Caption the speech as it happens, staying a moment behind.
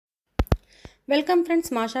Welcome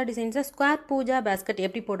friends, மாஷா டிசைன்ஸில் square Pooja basket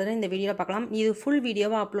எப்படி போடுறது இந்த வீடியோவில் பார்க்கலாம். இது ஃபுல்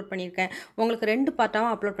வீடியோவாக அப்லோட் பண்ணியிருக்கேன். உங்களுக்கு 2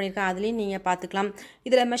 பார்ட்டாகவும் அப்லோட் பண்ணியிருக்கேன். அதுலேயும் நீங்கள் பார்த்துக்கலாம்.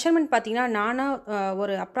 இதில் மெஷர்மெண்ட் பார்த்தீங்கன்னா நானாக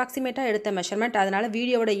ஒரு அப்ராக்சிமேட்டாக எடுத்த மெஷர்மெண்ட். அதனால்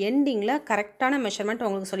வீடியோவோட எண்டிங்கில் கரெக்டான மெஷர்மெண்ட்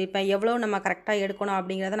உங்களுக்கு சொல்லியிருப்பேன். எவ்வளோ நம்ம கரெக்டாக எடுக்கணும்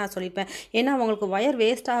அப்படிங்கிறத நான் சொல்லியிருப்பேன். ஏன்னா உங்களுக்கு ஒயர்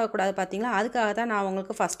வேஸ்ட் ஆகக்கூடாது பார்த்தீங்களா, அதுக்காக தான் நான்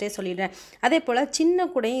உங்களுக்கு ஃபஸ்ட்டே சொல்லிடுறேன். அதே போல் சின்ன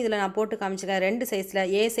கூடையும் இதில் நான் போட்டு காமிச்சிருக்கேன். 2 சைஸில்,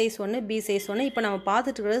 ஏ சைஸ் 1, பி சைஸ் 1. இப்போ நம்ம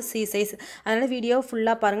பார்த்துட்டு இருக்கிறது சி சைஸ். அதனால் வீடியோ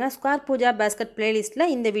ஃபுல்லாக பாருங்கள். ஸ்கொயர் பூஜா பேஸ்கெட்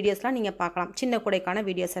பிளேலிஸ்ட்டில் இந்த வீடியோஸ்லாம் நீங்கள் பார்க்கலாம். சின்ன கூடைக்கான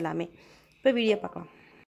வீடியோஸ் எல்லாமே. இப்போ வீடியோ பார்க்கலாம்.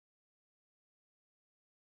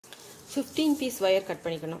 15 பீஸ் ஒயர் கட்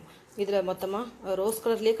பண்ணிக்கணும். இதில் மொத்தமாக ரோஸ்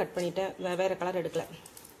கலர்லேயே கட் பண்ணிவிட்டேன், வேறு கலர் எடுக்கலை.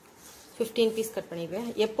 15 பீஸ் கட் பண்ணிடுவேன்.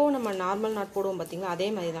 எப்போ நம்ம நார்மல் நாட் போடுவோம் பார்த்தீங்களா, அதே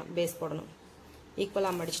மாதிரி தான் பேஸ் போடணும்.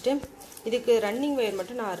 ஈக்குவலாக மடிச்சுட்டு இதுக்கு ரன்னிங் ஒயர்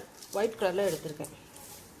மட்டும் நான் ஒயிட் கலரில் எடுத்திருக்கேன்.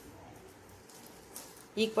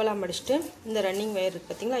 ஈக்குவலாக மடிச்சுட்டு இந்த ரன்னிங் ஒயர்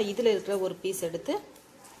இருக்குது பார்த்தீங்களா, இதில் இருக்கிற ஒரு பீஸ் எடுத்து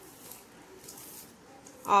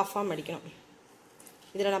ஆஃபாக மடிக்கணும்.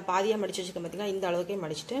 இதில் நான் பாதியாக மடித்து வச்சுருக்கேன் பார்த்தீங்களா, இந்த அளவுக்கே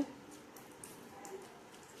மடிச்சுட்டு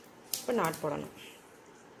இப்போ நாட் போடணும்.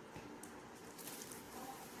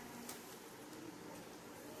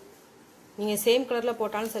 நீங்கள் சேம் கலரில்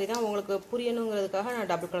போட்டாலும் சரி தான். உங்களுக்கு புரியணுங்கிறதுக்காக நான்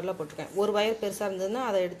டபுள் கலரில் போட்டிருக்கேன். ஒரு ஒயர் பெருசாக இருந்ததுன்னா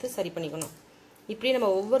அதை எடுத்து சரி பண்ணிக்கணும். இப்படி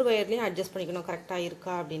நம்ம ஒவ்வொரு ஒயர்லேயும் அட்ஜஸ்ட் பண்ணிக்கணும் கரெக்டாக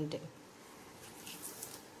இருக்கா அப்படின்ட்டு.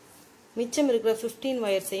 மிச்சம் இருக்கிற 15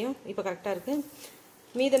 ஒயர்ஸையும் இப்போ கரெக்டாக இருக்குது.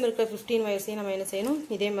 மீதம் இருக்கிற 15 ஒயர்ஸையும் நம்ம என்ன செய்யணும்,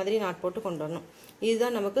 இதே மாதிரி நாட் போட்டு கொண்டு வரணும்.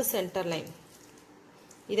 இதுதான் நமக்கு சென்டர் லைன்.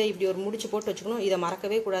 இதை இப்படி ஒரு முடிச்சு போட்டு வச்சுக்கணும். இதை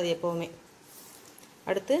மறக்கவே கூடாது எப்போவுமே.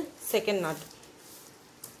 அடுத்து செகண்ட் நாட்.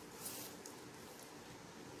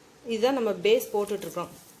 இதுதான் நம்ம பேஸ்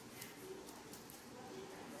போட்டுட்ருக்கோம்.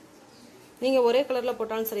 நீங்கள் ஒரே கலரில்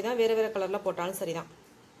போட்டாலும் சரி தான், வேறு வேறு கலரில் போட்டாலும் சரி தான்.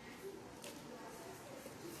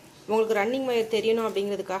 உங்களுக்கு ரன்னிங் ஒயர் தெரியணும்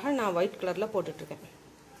அப்படிங்கிறதுக்காக நான் ஒயிட் கலரில் போட்டுட்ருக்கேன்.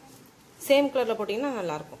 சேம் கலரில் போட்டிங்கன்னா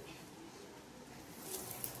நல்லாயிருக்கும்.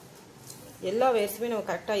 எல்லா ஒயர்ஸுமே நம்ம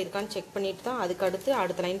கரெக்டாக இருக்கான்னு செக் பண்ணிட்டு தான் அதுக்கு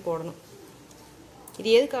அடுத்த லைன் போடணும்.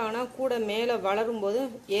 இது எதுக்காகனா கூட மேலே வளரும்போது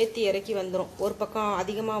ஏற்றி இறக்கி வந்துடும். ஒரு பக்கம்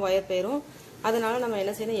அதிகமாக ஒயர் போயிடும். அதனால் நம்ம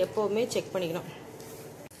என்ன செய்யணும், எப்போவுமே செக் பண்ணிக்கணும்.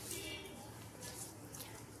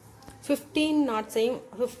 15 நாட்ஸையும்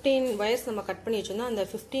 15 ஒயர்ஸ் நம்ம கட் பண்ணி வச்சுருந்தோம். அந்த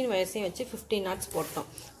 15 ஒயர்ஸையும் வச்சு 15 நாட்ஸ் போட்டோம்.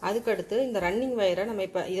 அதுக்கடுத்து இந்த ரன்னிங் ஒயரை நம்ம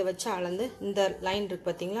இப்போ இதை வச்சு அளந்து இந்த லைன் இருக்குது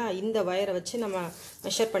பார்த்தீங்களா, இந்த ஒயரை வச்சு நம்ம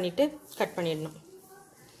மெஷர் பண்ணிவிட்டு கட் பண்ணிடணும்.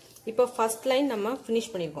 இப்போ ஃபஸ்ட் லைன் நம்ம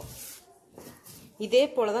ஃபினிஷ் பண்ணியிருக்கோம். இதே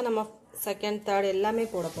போல் தான் நம்ம செகண்ட், தேர்ட் எல்லாமே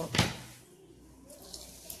போட போகிறோம்.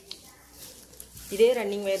 இதே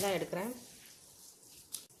ரன்னிங் ஒயர் தான் எடுக்கிறேன்.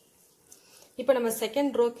 இப்போ நம்ம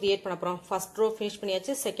செகண்ட் ரோ கிரியேட் பண்ண போகிறோம். ஃபர்ஸ்ட் ரோ ஃபினிஷ்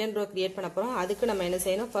பண்ணியாச்சு, செகண்ட் ரோ கிரியேட் பண்ண போகிறோம். அதுக்கு நம்ம என்ன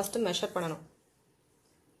செய்யணும், ஃபஸ்ட்டு மெஷர் பண்ணணும்.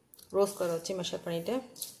 ரோஸ் கலர் வச்சு மெஷர் பண்ணிவிட்டு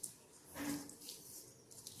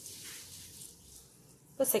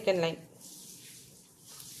இப்போ செகண்ட் லைன்.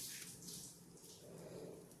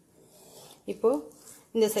 இப்போது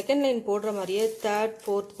இந்த செகண்ட் லைன் போடுற மாதிரியே தேர்ட்,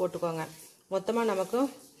 ஃபோர்த் போட்டுக்கோங்க. மொத்தமாக நமக்கு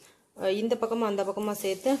இந்த பக்கமாக அந்த பக்கமாக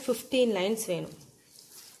சேர்த்து 15 லைன்ஸ் வேணும்.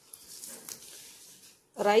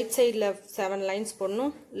 ரைட் சைடில் 7 லைன்ஸ்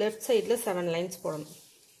போடணும், லெஃப்ட் சைடில் 7 லைன்ஸ் போடணும்.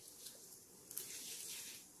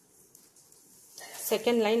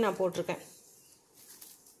 செகண்ட் லைன் நான் போட்டிருக்கேன்.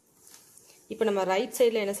 இப்போ நம்ம ரைட்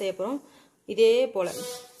சைடில் என்ன செய்ய போகிறோம், இதே போல்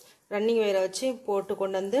ரன்னிங் ஒயரை வச்சு போட்டு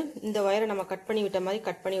கொண்டு வந்து இந்த ஒயரை நம்ம கட் பண்ணி விட்ட மாதிரி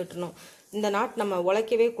கட் பண்ணி விட்டுணும். இந்த நாட் நம்ம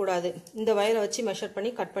உழைக்கவே கூடாது. இந்த ஒயரை வச்சு மெஷர் பண்ணி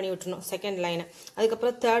கட் பண்ணி விட்டுணும் செகண்ட் லைனை.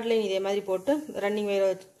 அதுக்கப்புறம் தேர்ட் லைன் இதே மாதிரி போட்டு ரன்னிங்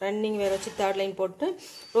ஒயரை வச்சு தேர்ட் லைன் போட்டு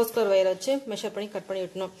ரோஸ் கலர் ஒயரை வச்சு மெஷர் பண்ணி கட் பண்ணி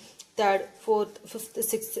விட்டணும். Third, fourth, fifth,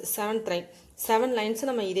 sixth, 7th line. 7 lines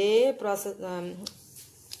நம்ம இதே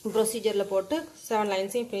ப்ரொசீஜரில் போட்டு 7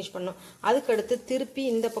 லைன்ஸையும் ஃபினிஷ் பண்ணணும். அதுக்கடுத்து திருப்பி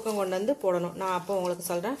இந்த பக்கம் கொண்டு வந்து போடணும். நான் அப்போ உங்களுக்கு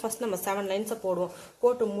சொல்கிறேன். ஃபஸ்ட் நம்ம 7 லைன்ஸை போடுவோம்.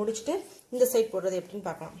 போட்டு முடிச்சுட்டு இந்த சைட் போடுறது எப்படின்னு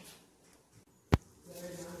பார்க்கலாம்.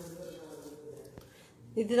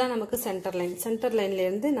 இதுதான் நமக்கு சென்டர் லைன். சென்டர்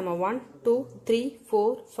லைன்லேருந்து நம்ம 1, 2, 3,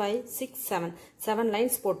 4, 5, 6, 7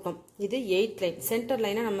 லைன்ஸ் போட்டோம். இது 8th லைன். சென்டர்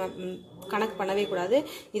லைனை நம்ம கணக்கு பண்ணவே கூடாது,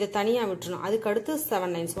 இதை தனியாக விட்டுறணும். அதுக்கடுத்து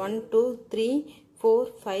 7 லைன்ஸ், 1, 2, 3, 4,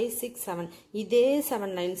 5, 6, 7. இதே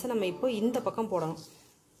 7 லைன்ஸை நம்ம இப்போ இந்த பக்கம் போடணும்.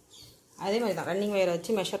 அதே மாதிரி தான் ரன்னிங் ஒயரை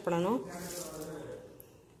வச்சு மெஷர் பண்ணணும்.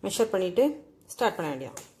 மெஷர் பண்ணிவிட்டு ஸ்டார்ட் பண்ண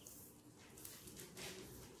வேண்டியதான்.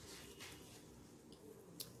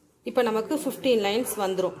 இப்போ நமக்கு 15 லைன்ஸ்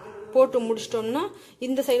வந்துடும். போட்டு முடிச்சிட்டோம்னா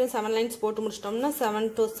இந்த சைடும் 7 லைன்ஸ் போட்டு முடிச்சிட்டோம்னா 7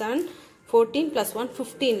 to 7 14 plus 1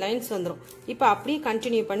 15 lines வந்துரும். இப்போ அப்படியே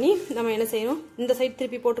கண்டினியூ பண்ணி நம்ம என்ன செய்யணும், இந்த சைடு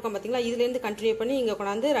திருப்பி போட்டுக்கோம் பார்த்தீங்களா, இதுலேருந்து கண்டினியூ பண்ணி இங்கே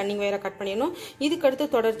கொண்டாந்து ரன்னிங் வயரை கட் பண்ணிடணும். இதுக்கு அடுத்து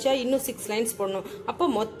தொடர்ச்சியாக இன்னும் 6 லைன்ஸ் போடணும். அப்போ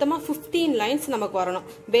மொத்தமாக 15 லைன்ஸ் நமக்கு வரணும்.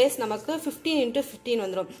 பேஸ் நமக்கு 15 into 15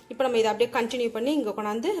 வந்துடும். இப்போ நம்ம இதை அப்படியே கண்டினியூ பண்ணி இங்கே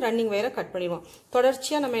கொண்டாந்து ரன்னிங் வயரை கட் பண்ணிடுவோம்.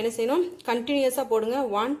 தொடர்ச்சியாக நம்ம என்ன செய்யணும், கண்டினியூஸாக போடுங்க.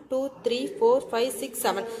 1 2 3 4 5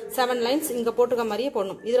 6 7 லைன்ஸ் இங்கே போட்டுக்க மாதிரியே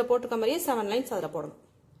போடணும். இதில் போட்டுக்க மாதிரியே 7 லைன்ஸ் அதில் போடணும்.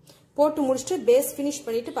 போட்டு முடிச்சுட்டு பேஸ் ஃபினிஷ்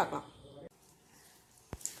பண்ணிட்டு பார்க்கலாம்.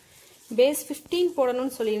 பேஸ் 15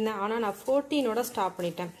 போடணும்னு சொல்லியிருந்தேன், ஆனால் நான் 14ஓட ஸ்டாப்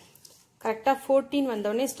பண்ணிட்டேன். கரெக்டாக 14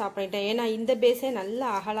 வந்தோடனே ஸ்டாப் பண்ணிட்டேன். ஏன்னா இந்த பேஸே நல்லா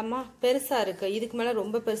அகலமாக பெருசாக இருக்குது. இதுக்கு மேலே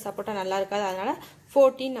ரொம்ப பெருசாக போட்டால் நல்லா இருக்காது. அதனால்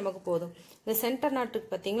 14 நமக்கு போதும். இந்த சென்டர் நாட்டுக்கு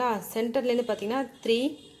பார்த்தீங்களா, சென்டர்லேருந்து பார்த்தீங்கன்னா 3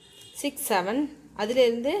 6 7,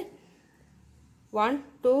 அதுலேருந்து 1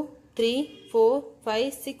 2 3 4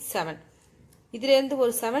 5 6 7, இதுலேருந்து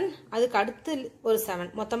ஒரு 7, அதுக்கு அடுத்து ஒரு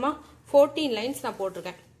 7, மொத்தமாக 14 லைன்ஸ் நான்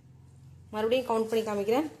போட்டிருக்கேன். மறுபடியும் கவுண்ட் பண்ணி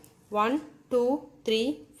காமிக்கிறேன். 1 2 3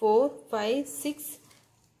 4 5 6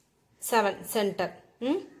 7 சென்டர்,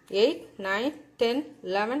 8 9 10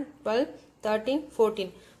 11 12 13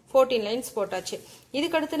 14 லைன்ஸ் போட்டாச்சு.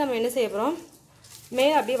 இதுக்கடுத்து நம்ம என்ன செய்ய போகிறோம்,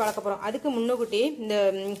 மேலே அப்படியே வளர்க்க போகிறோம். அதுக்கு முன்னுக்குட்டி இந்த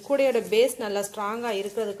கூடையோட பேஸ் நல்லா ஸ்ட்ராங்காக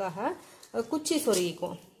இருக்கிறதுக்காக குச்சி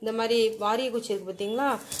சொருகிக்கும். இந்த மாதிரி வாரிய குச்சி இருக்குது பார்த்தீங்களா,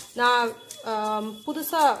 நான்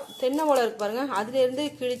புதுசாக தென்னை ஓலை இருக்கு பாருங்கள், அதுலேருந்து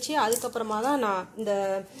கிழிச்சு அதுக்கப்புறமா தான் நான் இந்த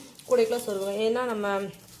கூடைக்குள்ளே சொருகுவேன். ஏன்னா நம்ம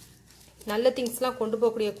நல்ல திங்ஸ்லாம் கொண்டு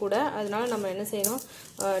போகக்கூடிய கூட, அதனால நம்ம என்ன செய்யணும்,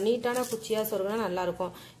 நீட்டான குச்சியாக சொருகினா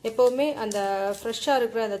நல்லாயிருக்கும். எப்போவுமே அந்த ஃப்ரெஷ்ஷாக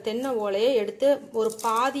இருக்கிற அந்த தென்னை ஓலையை எடுத்து ஒரு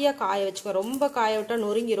பாதியாக காய வச்சுக்கோ. ரொம்ப காய விட்டால்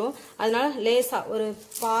நொறுங்கிரும். அதனால லேசாக ஒரு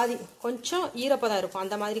பாதி கொஞ்சம் ஈரப்பதம் இருக்கும்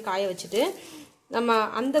அந்த மாதிரி காய வச்சுட்டு நம்ம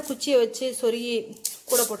அந்த குச்சியை வச்சு சொருகி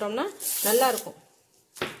கூட போட்டோம்னா நல்லாயிருக்கும்.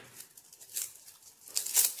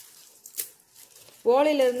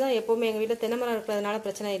 ஓலையிலேருந்து தான் எப்போவுமே எங்கள் வீட்டில் தென்னை மரம் இருக்கிறதுனால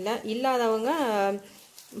பிரச்சனை இல்லை. இல்லாதவங்க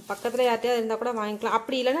பக்கத்தில் யார்ட்டையாவது இருந்தால் கூட வாங்கிக்கலாம்.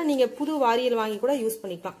 அப்படி இல்லைன்னா நீங்கள் புது வாரியல் வாங்கி கூட யூஸ்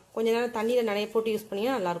பண்ணிக்கலாம். கொஞ்ச நேரம் தண்ணியில் நனைய போட்டு யூஸ்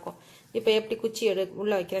பண்ணிங்கன்னா நல்லாயிருக்கும். இப்போ எப்படி குச்சி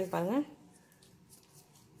உள்ளே வைக்கிறேன்னு பாருங்கள்.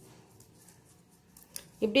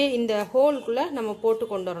 இப்படியே இந்த ஹோல்குள்ளே நம்ம போட்டு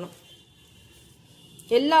கொண்டு வரணும்.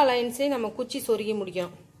 எல்லா லைன்ஸையும் நம்ம குச்சி சொருகி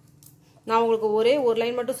முடிக்கணும். நான் உங்களுக்கு ஒரே ஒரு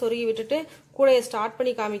லைன் மட்டும் சொருகி விட்டுட்டு கூடையை ஸ்டார்ட்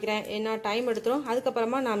பண்ணி காமிக்கிறேன். ஏன்னா டைம் எடுத்துரும்.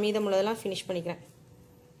 அதுக்கப்புறமா நான் மீதமுள்ளதெல்லாம் ஃபினிஷ் பண்ணிக்கிறேன்.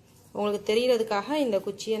 உங்களுக்கு தெரியறதுக்காக இந்த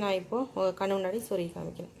குச்சியை நான் இப்போ உங்கள் கண்ணு முன்னாடி சொருகி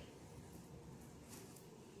காமிக்கிறேன்.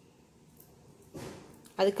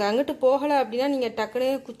 அதுக்கு அங்கிட்டு போகலை அப்படின்னா நீங்கள் டக்குன்னு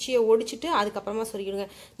குச்சியை ஒடிச்சிட்டு அதுக்கப்புறமா சொருகிடுங்க.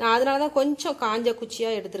 நான் அதனால தான் கொஞ்சம் காஞ்ச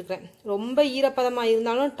குச்சியாக எடுத்துருக்கிறேன். ரொம்ப ஈரப்பதமாக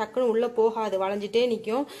இருந்தாலும் டக்குன்னு உள்ளே போகாது, வளைஞ்சிட்டே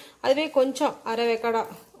நிற்கும். அதுவே கொஞ்சம் அரை வேக்காடா,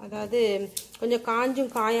 அதாவது கொஞ்சம்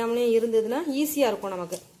காஞ்சும் காயாமலே இருந்ததுன்னா ஈஸியாக இருக்கும்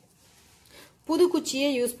நமக்கு. புது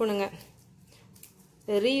குச்சியே யூஸ் பண்ணுங்க.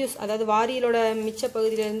 ரீயூஸ், அதாவது வாரியலோட மிச்ச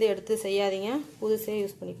பகுதியிலேருந்து எடுத்து செய்யாதீங்க, புதுசே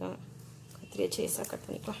யூஸ் பண்ணிக்கோங்க. கத்திரியை சேஸாக கட்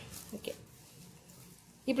பண்ணிக்கலாம். ஓகே,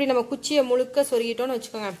 இப்படி நம்ம குச்சியை முழுக்க சொருகிட்டோன்னு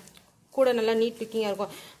வச்சுக்கோங்க, கூட நல்லா நீட் லுக்கிங்காக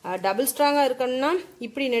இருக்கும். டபுள் ஸ்ட்ராங்காக இருக்கணும்னா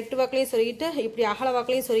இப்படி நெட்டு வாக்கிலையும் சொருகிட்டு இப்படி அகல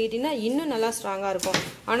வாக்கிலையும் சொருகிட்டிங்கன்னா இன்னும் நல்லா ஸ்ட்ராங்காக இருக்கும்.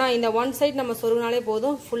 ஆனால் இந்த ஒன் சைட் நம்ம சொருகினாலே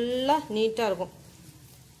போதும், ஃபுல்லாக நீட்டாக இருக்கும்.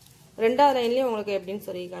 ரெண்டாவது லைன்லேயும் உங்களுக்கு எப்படின்னு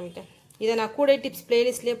சொருகி காமிட்டேன். இதை நான் கூடை டிப்ஸ்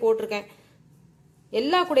பிளேலிஸ்ட்லேயே போட்டிருக்கேன்.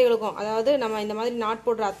 எல்லா குடைகளுக்கும், அதாவது நம்ம இந்த மாதிரி நாட்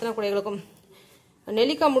போடுற அத்தனை குடைகளுக்கும்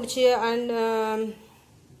நெல்லிக்காய் முடிச்சு அண்ட்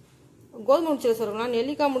கோதுமை முடிச்சில் சொருகலாம்.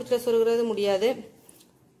 நெல்லிக்காய் முடிச்சில் சொருகிறது முடியாது.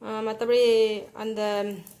 மற்றபடி அந்த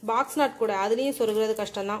பாக்ஸ் நாட் கூட அதுலேயும் சொருகிறது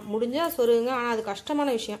கஷ்டம்தான். முடிஞ்சால் சொருகுங்க, ஆனால் அது கஷ்டமான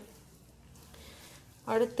விஷயம்.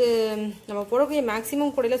 அடுத்து நம்ம போடக்கூடிய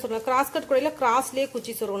மேக்ஸிமம் குடையில் சொருகலாம். கிராஸ்கட் குடையில் கிராஸ்லேயே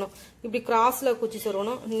குச்சி சொருகணும். இப்படி கிராஸில் குச்சி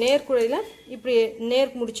சொருகணும். நேர் குடையில் இப்படி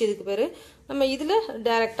நேர் முடிச்சு இதுக்கு பேர். நம்ம இதில்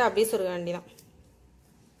டைரெக்டாக அப்படியே சொருக வேண்டியதான்.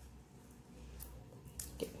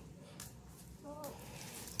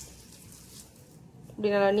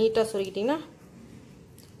 இப்படி நல்லா நீட்டாக சொருகிட்டிங்கன்னா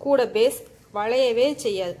கூட பேஸ் வளையவே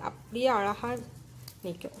செய்யாது, அப்படியே அழகாக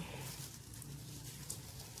நிற்கும்.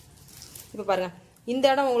 இப்போ பாருங்கள்,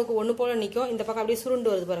 இந்த இடம் உங்களுக்கு ஒன்று போல் நிற்கும், இந்த பக்கம் அப்படியே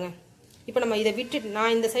சுருண்டு வருது பாருங்கள். இப்போ நம்ம இதை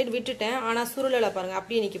நான் இந்த சைடு விட்டுட்டேன், ஆனால் சுருளலை பாருங்கள்,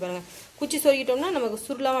 அப்படியே நிற்கி பாருங்கள். குச்சி சொருகிட்டோம்னா நமக்கு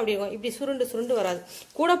சுருளாமல் அப்படி இருக்கும். இப்படி சுருண்டு வராது.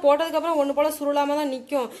 கூட போட்டதுக்கப்புறம் ஒன்று போல் சுருளாமல் தான்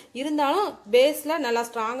நிற்கும். இருந்தாலும் பேஸில் நல்லா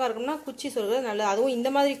ஸ்ட்ராங்காக இருக்கும்னா குச்சி சொருகிறது நல்லது. அதுவும் இந்த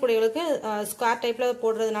மாதிரி கூடைகளுக்கு ஸ்கொயர் டைப்பில்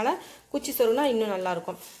போடுறதுனால குச்சி சொருகுனா இன்னும்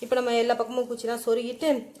நல்லாயிருக்கும். இப்போ நம்ம எல்லா பக்கமும் குச்சிலாம் சொருகிட்டு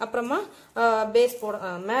அப்புறமா பேஸ்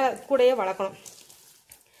மேலே கூடையே வளர்க்கணும்.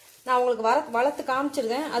 நான் உங்களுக்கு வளர்த்து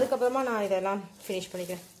காமிச்சிருந்தேன், அதுக்கப்புறமா நான் இதெல்லாம் ஃபினிஷ்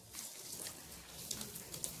பண்ணிக்கிறேன்.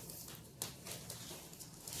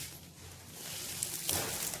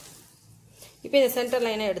 இப்போ இந்த சென்டர்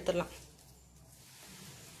லைனை எடுத்துடலாம்.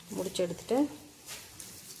 முடிச்சு எடுத்துட்டு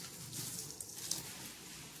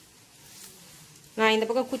நான் இந்த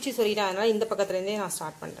பக்கம் குச்சி சொருகிட்டேன், அதனால இந்த பக்கத்துலேருந்தே நான்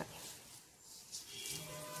ஸ்டார்ட் பண்ணுறேன்.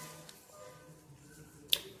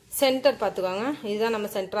 சென்டர் பார்த்துக்கோங்க. இதுதான் நம்ம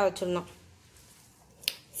சென்டராக வச்சுருந்தோம்.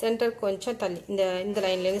 சென்டர் கொஞ்சம் தள்ளி இந்த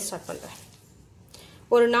லைன்லேருந்து ஸ்டார்ட் பண்ணுறேன்.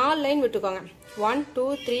 ஒரு 4 லைன் விட்டுக்கோங்க. 1 2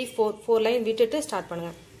 3 4 லைன் விட்டுட்டு ஸ்டார்ட்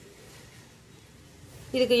பண்ணுங்கள்.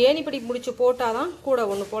 இதுக்கு ஏணிப்படி முடிச்சு போட்டால் தான் கூட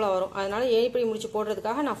ஒன்று போல் வரும். அதனால் ஏணிப்படி முடிச்சு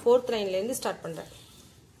போடுறதுக்காக நான் 4th லைன்லேருந்து ஸ்டார்ட் பண்ணுறேன்.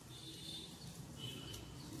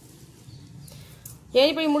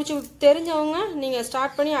 ஏணிப்படி முடிச்சு தெரிஞ்சவங்க நீங்கள்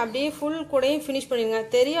ஸ்டார்ட் பண்ணி அப்படியே ஃபுல் கூடையும் ஃபினிஷ் பண்ணிடுங்க.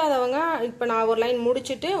 தெரியாதவங்க இப்போ நான் ஒரு லைன்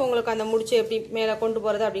முடிச்சுட்டு உங்களுக்கு அந்த முடிச்சு எப்படி மேலே கொண்டு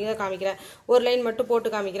போகிறது அப்படிங்கிறத காமிக்கிறேன். ஒரு லைன் மட்டும் போட்டு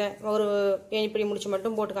காமிக்கிறேன். ஒரு ஏணிப்படி முடிச்சு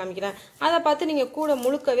மட்டும் போட்டு காமிக்கிறேன். அதை பார்த்து நீங்கள் கூட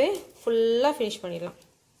முழுக்கவே ஃபுல்லாக ஃபினிஷ் பண்ணிடலாம்.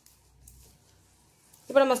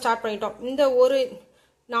 இப்போ நம்ம ஸ்டார்ட் பண்ணிட்டோம். இந்த ஒரு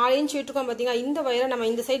 4 இன்ச் விட்டுருக்கோம் பார்த்தீங்கன்னா, இந்த வயரை நம்ம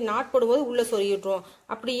இந்த சைடு நாட் போடும்போது உள்ளே சொருகி விட்டுருவோம்.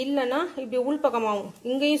 அப்படி இல்லைன்னா இப்படி உள் பக்கமாகும்,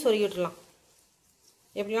 இங்கேயும் சொருகி விட்டுலாம்,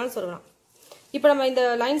 எப்படினாலும் சொருகலாம். இப்போ நம்ம இந்த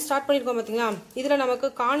லைன் ஸ்டார்ட் பண்ணியிருக்கோம் பார்த்தீங்களா, இதில் நமக்கு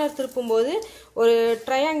கார்னர் திருப்பும்போது ஒரு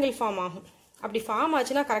ட்ரையாங்கிள் ஃபார்ம் ஆகும். அப்படி ஃபார்ம்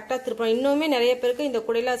ஆச்சுன்னா கரெக்டாக திருப்பணும். இன்னுமே நிறைய பேருக்கு இந்த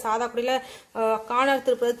குடையில் சாதா குடையில் கார்னர்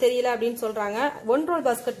திருப்புறது தெரியல அப்படின்னு சொல்கிறாங்க. 1 ரோல்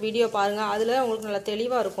பாஸ்கெட் வீடியோ பாருங்கள், அதில் உங்களுக்கு நல்லா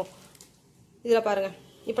தெளிவாக இருக்கும். இதில் பாருங்கள்.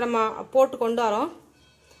 இப்போ நம்ம போட்டு கொண்டு வரோம்.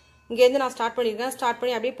 இங்கேருந்து நான் ஸ்டார்ட் பண்ணியிருக்கேன். ஸ்டார்ட்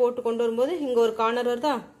பண்ணி அப்படியே போட்டு கொண்டு வரும்போது இங்கே ஒரு கார்னர்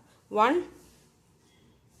வருதா, 1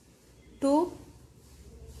 2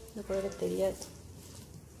 இந்த கூட தெரியாது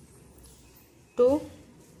 2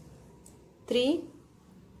 3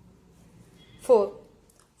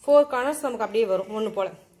 4 கார்னர்ஸ் நமக்கு அப்படியே வரும் ஒன்று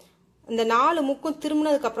போல். இந்த 4 முக்கும்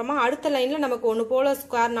திரும்பினதுக்கப்புறமா அடுத்த லைனில் நமக்கு ஒன்று போல்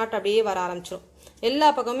ஸ்கொயர் நாட் அப்படியே வர ஆரம்பிச்சிடும். எல்லா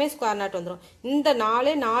பக்கமே ஸ்கொயர் நாட் வந்துடும். இந்த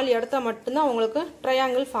 4 இடத்துல மட்டும்தான் உங்களுக்கு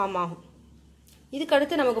ட்ரையாங்கிள் ஃபார்ம் ஆகும். இதுக்கு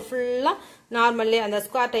அடுத்து நமக்கு ஃபுல்லாக நார்மல்லே அந்த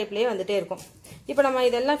ஸ்கொயர் டைப்லேயே வந்துட்டே இருக்கும். இப்போ நம்ம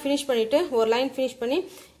இதெல்லாம் ஃபினிஷ் பண்ணிவிட்டு ஒரு லைன் ஃபினிஷ் பண்ணி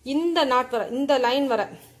இந்த நாட் வர இந்த லைன் வர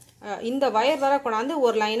இந்த வயர் வர கொண்டாந்து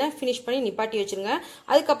ஒரு லைனை ஃபினிஷ் பண்ணி நிப்பாட்டி வச்சுருங்க.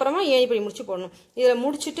 அதுக்கப்புறமா ஏணிப்படி முடிச்சு போடணும். இதில்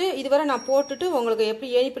முடிச்சுட்டு இதுவரை நான் போட்டுட்டு உங்களுக்கு எப்படி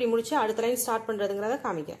ஏணிப்படி முடிச்சு அடுத்த லைன் ஸ்டார்ட் பண்ணுறதுங்கிறத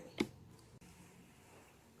காமிக்கிறேன்.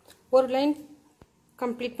 ஒரு லைன்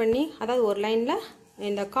கம்ப்ளீட் பண்ணி, அதாவது ஒரு லைனில்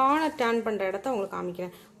இந்த கார்னர் டர்ன் பண்ணுற இடத்த உங்களுக்கு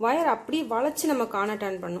காமிக்கிறேன். வயர் அப்படி வளைச்சி நம்ம கார்னர்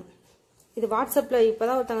டர்ன் பண்ணணும். இது வாட்ஸ்அப்பில் இப்போ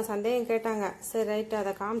தான் ஒருத்தவங்க சந்தேகம் கேட்டாங்க. சரி ரைட்டு,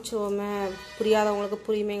 அதை காமிச்சுவோமே, புரியாதவங்களுக்கு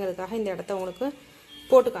புரியுமேங்கிறதுக்காக இந்த இடத்த உங்களுக்கு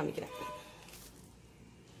போட்டு காமிக்கிறேன்.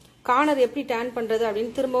 கார்னர் எப்படி டர்ன் பண்ணுறது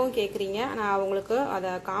அப்படின்னு திரும்பவும் கேட்குறீங்க. நான் உங்களுக்கு அதை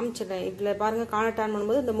காமிச்சிடுறேன். இதில் பாருங்கள், கார்னர் டர்ன்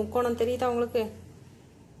பண்ணும்போது இந்த முக்கோணம் தெரியுதா உங்களுக்கு?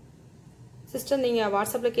 சிஸ்டர் நீங்கள்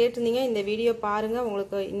வாட்ஸ்அப்பில் கேட்டிருந்தீங்க, இந்த வீடியோ பாருங்கள்,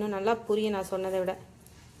 உங்களுக்கு இன்னும் நல்லா புரியும் நான் சொன்னதை விட.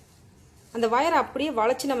 அந்த வயரை அப்படியே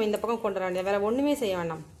வளைச்சி நம்ம இந்த பக்கம் கொண்டு வர வேண்டிய, வேறு ஒன்றுமே செய்ய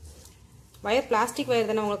வேண்டாம். வயர் பிளாஸ்டிக் வயர்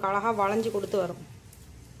தானே, உங்களுக்கு அழகாக வளைஞ்சு கொடுத்து வரும்.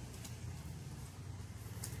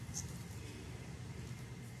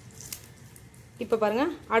 இப்போ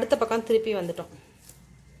பாருங்கள், அடுத்த பக்கம் திருப்பி வந்துட்டோம்.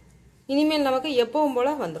 இனிமேல் நமக்கு எப்பவும்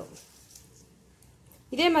போல் வந்துடும்.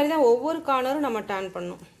 இதே மாதிரி தான் ஒவ்வொரு கார்னரும் நம்ம டர்ன்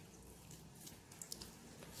பண்ணணும்.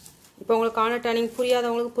 இப்போ உங்களுக்கு கார்னர் டர்னிங்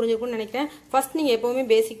புரியாதவங்களுக்கு புரிஞ்சிருக்கும்னு நினைக்கிறேன். ஃபர்ஸ்ட் நீங்கள் எப்போவுமே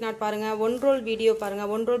பேசிக் நாட் பாருங்கள், 1 ரோல் வீடியோ பாருங்கள்.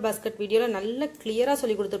 1 ரோல் பாஸ்கெட் வீடியோவில் நல்ல கிளியராக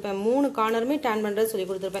சொல்லி கொடுத்துருப்பேன். 3 கார்னருமே டர்ன் பண்ணுறது சொல்லி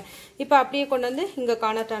கொடுத்துருப்பேன். இப்போ அப்படியே கொண்டு வந்து இங்கே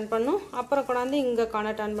கார்னர் டர்ன் பண்ணணும், அப்புறம் கொண்டாந்து இங்கே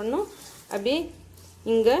கார்னர் டர்ன் பண்ணணும். அப்படியே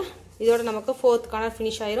இங்கே இதோட நமக்கு 4th கார்னர்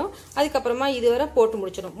ஃபினிஷ் ஆயிரும். அதுக்கப்புறமா இதுவரை போட்டு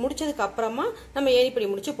முடிச்சிடும். முடிச்சதுக்கு அப்புறமா நம்ம ஏணிப்படி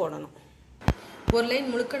முடிச்சு போடணும். ஒரு லைன்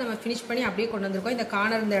முழுக்க நம்ம ஃபினிஷ் பண்ணி அப்படியே கொண்டு வந்திருக்கோம். இந்த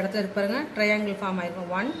கார்னர் இந்த இடத்துல இருப்பாருங்க, ட்ரையாங்கிள் ஃபார்ம் ஆயிருக்கும்.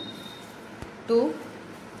 1 2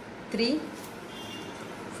 3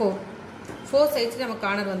 4 சைட்ஸ் நமக்கு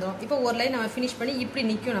கார்னர் வந்துடும். இப்போ ஒரு லைன் நம்ம ஃபினிஷ் பண்ணி இப்படி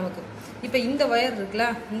நிற்கும் நமக்கு. இப்போ இந்த வயர் இருக்குல்ல,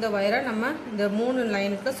 இந்த வயரை நம்ம இந்த 3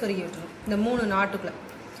 லைனுக்குள்ள சொருகி விட்டுருவோம். இந்த 3 நாட்டுக்குள்ள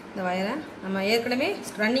இந்த வயரை நம்ம ஏற்கனவே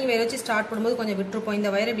ரன்னிங் வயர் வச்சு ஸ்டார்ட் பண்ணும்போது கொஞ்சம் விட்டுருப்போம். இந்த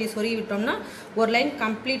வயரை இப்படி சொருகி விட்டோம்னா ஒரு லைன்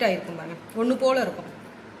கம்ப்ளீட் ஆகிருக்கும் பாருங்க, ஒன்று போல் இருக்கும்.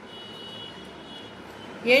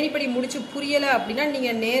 ஏணிப்படி முடிச்சு புரியலை அப்படின்னா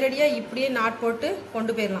நீங்கள் நேரடியாக இப்படியே நாட் போட்டு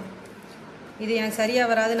கொண்டு போயிடலாம். இது எனக்கு சரியாக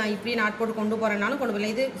வராது, நான் இப்படியே நாட் போட்டு கொண்டு போகிறேன்னாலும் கொண்டு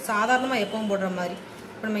போயிடலாம். இது சாதாரணமாக எப்பவும் போடுற மாதிரி.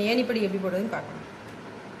 இப்போ நம்ம ஏணிப்படி எப்படி போடுறதுன்னு பார்க்கணும்.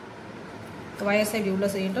 வயர்ஸை இப்படி உள்ளே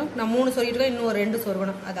சொல்லிட்டோம். நான் 3 சொல்லிட்டு இன்னும் ஒரு 2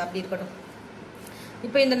 சொருகணும், அது அப்படி இருக்கட்டும்.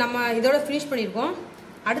 இப்போ இந்த நம்ம இதோட ஃபினிஷ் பண்ணியிருக்கோம்.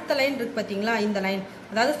 அடுத்த லைன் இருக்குது பார்த்தீங்களா, இந்த லைன்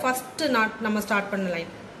அதாவது ஃபஸ்ட்டு நாட் நம்ம ஸ்டார்ட் பண்ண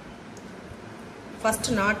லைன்,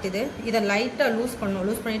 ஃபஸ்ட்டு நாட் இது. இதை லைட்டாக லூஸ் பண்ணணும்.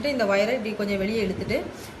 லூஸ் பண்ணிவிட்டு இந்த வயரை இப்படி கொஞ்சம் வெளியே இழுத்துட்டு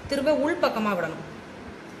திரும்ப உள் பக்கமாக விடணும்.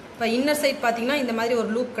 இப்போ இன்னர் சைட் பார்த்தீங்கன்னா இந்த மாதிரி ஒரு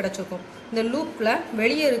லூப் கிடச்சிருக்கும். இந்த லூப்பில்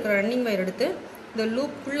வெளியே இருக்கிற ரன்னிங் வயர் எடுத்து இந்த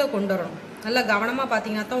லூப்புக்குள்ளே கொண்டு வரணும். நல்லா கவனமாக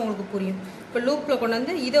பார்த்தீங்கன்னா தான் உங்களுக்கு புரியும். இப்போ லூப்பில் கொண்டு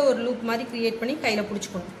வந்து இதை ஒரு லூப் மாதிரி க்ரியேட் பண்ணி கையில்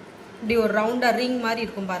பிடிச்சிக்கணும். இப்படி ஒரு ரவுண்டாக ரிங் மாதிரி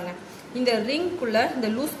இருக்கும் பாருங்கள். இந்த ரிங்குள்ளே இந்த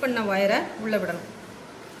லூஸ் பண்ண வயரை உள்ளே விடணும்.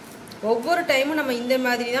 ஒவ்வொரு டைமும் நம்ம இந்த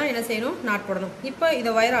மாதிரி தான் என்ன செய்யணும், நாட் போடணும். இப்போ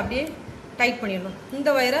இந்த வயரை அப்படியே டைட் பண்ணிடணும். இந்த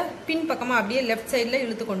வயரை பின் பக்கமாக அப்படியே லெஃப்ட் சைடில்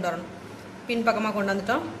இழுத்து கொண்டு வரணும். பின் பக்கமாக கொண்டு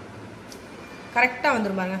வந்துட்டோம். கரெக்டாக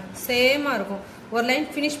வந்துருப்பாங்க, சேமாக இருக்கும். ஒரு லைன்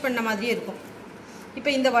ஃபினிஷ் பண்ண மாதிரியே இருக்கும். இப்போ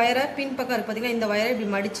இந்த வயரை பின் பக்கம் இருக்கு பார்த்தீங்கன்னா, இந்த வயரை இப்படி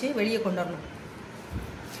மடித்து வெளியே கொண்டு வரணும்.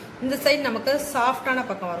 இந்த சைடு நமக்கு சாஃப்டான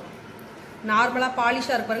பக்கம் வரும். நார்மலாக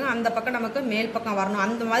பாலிஷாக இருக்கு பாருங்க, அந்த பக்கம் நமக்கு மேல் பக்கம் வரணும்.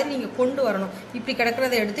 அந்த மாதிரி நீங்கள் கொண்டு வரணும். இப்படி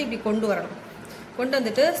கிடக்கிறத எடுத்து இப்படி கொண்டு வரணும். கொண்டு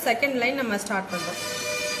வந்துட்டு செகண்ட் லைன் நம்ம ஸ்டார்ட் பண்ணுறோம்.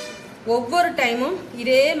 ஒவ்வொரு டைமும்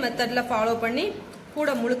இதே மெத்தடில் ஃபாலோ பண்ணி கூட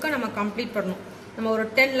முழுக்க நம்ம கம்ப்ளீட் பண்ணணும். நம்ம ஒரு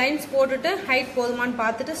 10 லைன்ஸ் போட்டுட்டு ஹைட் போதுமான்னு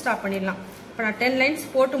பார்த்துட்டு ஸ்டார்ட் பண்ணிடலாம். இப்போ நான் 10 லைன்ஸ்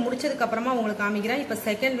போட்டு முடிச்சதுக்கப்புறமா உங்களுக்கு காமிக்கிறேன். இப்போ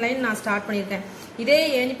செகண்ட் லைன் நான் ஸ்டார்ட் பண்ணியிருக்கேன். இதே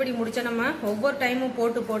ஏணிப்படி முடிச்ச நம்ம ஒவ்வொரு டைமும்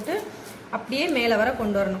போட்டு போட்டு அப்படியே மேலே வர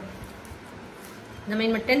கொண்டு வரணும். நம்ம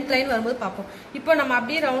இனிமேல் 10th லைன் வரும்போது பார்ப்போம். இப்போ நம்ம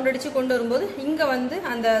அப்படியே ரவுண்ட் அடிச்சு கொண்டு வரும்போது இங்கே வந்து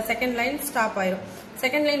அந்த செகண்ட் லைன் ஸ்டாப் ஆயிரும்.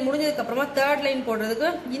 செகண்ட் லைன் முடிஞ்சதுக்கப்புறமா தேர்ட் லைன் போடுறதுக்கு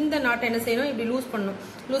இந்த நாட்டை என்ன செய்யணும், இப்படி லூஸ் பண்ணணும்.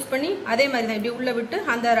 லூஸ் பண்ணி அதே மாதிரி தான் இப்படி உள்ளே விட்டு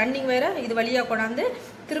அந்த ரன்னிங் வேற இது வழியாக கொண்டாந்து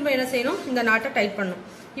திரும்ப என்ன செய்யணும், இந்த நாட்டை டைட் பண்ணணும்.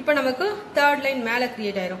 இப்போ நமக்கு தேர்ட் லைன் மேலே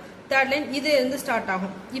கிரியேட் ஆயிரும். தேர்ட் லைன் இது இருந்து ஸ்டார்ட்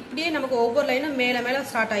ஆகும். இப்படியே நமக்கு ஒவ்வொரு லைனும் மேலே மேலே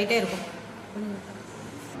ஸ்டார்ட் ஆகிட்டே இருக்கும்.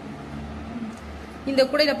 இந்த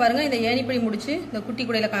குடையில பாருங்க, இந்த ஏணிப்படி முடிச்சு இந்த குட்டி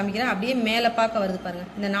குடையில காமிக்கிறேன். அப்படியே மேலே பார்க்க வருது பாருங்க.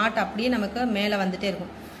 இந்த நாட்டு அப்படியே நமக்கு மேலே வந்துட்டே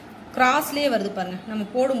இருக்கும். கிராஸ்லேயே வருது பாருங்க. நம்ம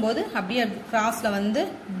போடும்போது அப்படியே கிராஸ்ல வந்து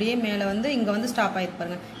அப்படியே மேலே வந்து இங்கே வந்து ஸ்டாப் ஆயிருக்கு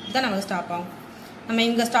பாருங்க. இதுதான் நமக்கு ஸ்டாப் ஆகும். நம்ம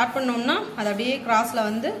இங்கே ஸ்டார்ட் பண்ணோம்னா அது அப்படியே கிராஸ்ல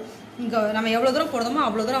வந்து இங்கே நம்ம எவ்வளோ தூரம் போடுறோமோ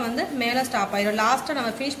அவ்வளோ தூரம் வந்து மேலே ஸ்டாப் ஆயிடும். லாஸ்ட்டாக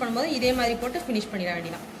நம்ம ஃபினிஷ் பண்ணும்போது இதே மாதிரி போட்டு ஃபினிஷ் பண்ணிட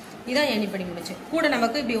வேண்டியதான். இதான் ஏணிப்படி முடிச்சு. கூட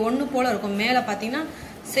நமக்கு இப்படி ஒன்று போல இருக்கும். மேலே பார்த்தீங்கன்னா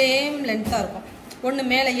சேம் லென்த்தாக இருக்கும். ஒன்று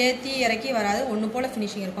மேலே ஏற்றி இறக்கி வராது, ஒன்று போல்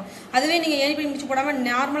ஃபினிஷிங் இருக்கும். அதுவே நீங்கள் ஏணிப்படி முடிச்சு போடாமல்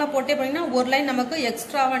நார்மலாக போட்டே போனீங்கன்னா ஒரு லைன் நமக்கு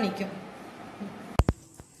எக்ஸ்ட்ராவாக நிற்கும்.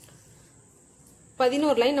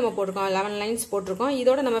 11 லைன் நம்ம போட்டிருக்கோம், 11 லைன்ஸ் போட்டிருக்கோம்.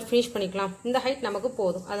 இதோட நம்ம ஃபினிஷ் பண்ணிக்கலாம். இந்த ஹைட் நமக்கு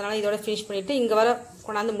போதும். அதனால இதோட ஃபினிஷ் பண்ணிட்டு இங்கே வர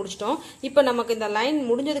கொண்டாந்து முடிச்சிட்டோம். இப்போ நமக்கு இந்த லைன்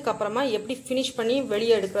முடிஞ்சதுக்கு அப்புறமா எப்படி ஃபினிஷ் பண்ணி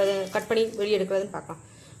வெளியே எடுக்கிறது, கட் பண்ணி வெளியே எடுக்கிறதுன்னு பார்க்கலாம்.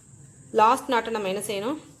 லாஸ்ட் நாட்டை நம்ம என்ன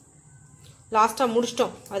செய்யணும், லாஸ்ட்டாக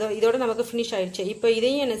முடிச்சிட்டோம். இதோட நமக்கு ஃபினிஷ் ஆயிடுச்சு. இப்போ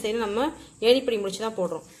இதையும் என்ன செய்யணும், நம்ம ஏணிப்படி முடிச்சு தான்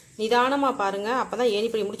போடுறோம். நிதானமாக பாருங்கள், அப்போ தான்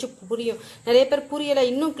ஏணிப்படி முடிச்சு புரியும். நிறைய பேர் புரியலை,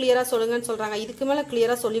 இன்னும் கிளியராக சொல்லுங்கன்னு சொல்கிறாங்க. இதுக்கு மேலே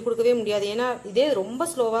கிளியராக சொல்லிக் கொடுக்கவே முடியாது. ஏன்னா இதே ரொம்ப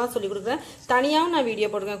ஸ்லோவாக தான் சொல்லிக் கொடுக்குறேன். தனியாகவும் நான் வீடியோ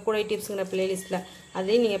போட்டிருக்கேன் கூடை டிப்ஸுங்கிற பிளேலிஸ்ட்டில்.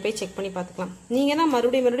 அதையும் நீங்கள் போய் செக் பண்ணி பார்த்துக்கலாம். நீங்கள் தான்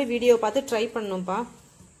மறுபடியும் வீடியோ பார்த்து ட்ரை பண்ணணும்ப்பா.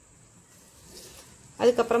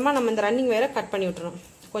 அதுக்கப்புறமா நம்ம இந்த ரன்னிங் வேற கட் பண்ணி விட்டுறோம்.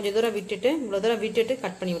 கொஞ்சம் தூரம் விட்டுட்டு இவ்வளோ தூரம் விட்டுட்டு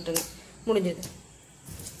கட் பண்ணி விட்டுருங்க. முடிஞ்சது.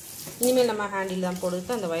 இனிமேல் நம்ம ஹேண்டில் தான்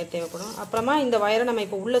போடுறதுக்கு அந்த வயர் தேவைப்படும். அப்புறமா இந்த வயரை நம்ம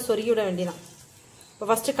இப்போ உள்ளே சொருகி விட வேண்டியதான். இப்போ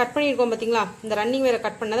ஃபஸ்ட்டு கட் பண்ணியிருக்கோம் பார்த்தீங்களா, இந்த ரன்னிங் வேரை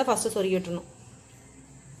கட் பண்ணதை ஃபஸ்ட்டு சொருகி விட்டுணும்.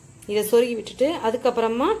 இதை சொருகி விட்டுட்டு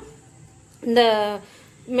அதுக்கப்புறமா இந்த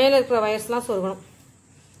மேலே இருக்கிற வயர்ஸ்லாம் சொருகணும்.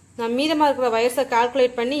 நான் மீதமாக இருக்கிற வயர்ஸை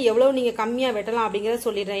கால்குலேட் பண்ணி எவ்வளோ நீங்கள் கம்மியாக வெட்டலாம் அப்படிங்கிறத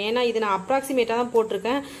சொல்லிடுறேன். ஏன்னா இது நான் அப்ராக்சிமேட்டாக தான்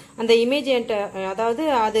போட்டிருக்கேன். அந்த இமேஜ் என்கிட்ட, அதாவது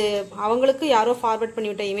அது அவங்களுக்கு யாரோ ஃபார்வர்ட்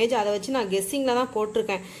பண்ணிவிட்ட இமேஜ், அதை வச்சு நான் கெஸ்ஸிங்கில் தான்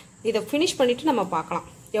போட்டிருக்கேன். இதை ஃபினிஷ் பண்ணிவிட்டு நம்ம பார்க்கலாம்.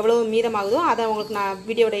 எவ்வளோ மீதமாகுதோ அதை உங்களுக்கு நான்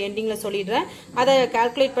வீடியோட எண்டிங்கில் சொல்லிடுறேன். அதை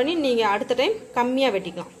கால்குலேட் பண்ணி நீங்கள் அடுத்த டைம் கம்மியாக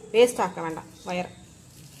வெட்டிக்கலாம். வேஸ்ட் ஆக்க வேண்டாம் வயரை.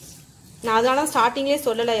 நான் அதனால ஸ்டார்டிங்லேயே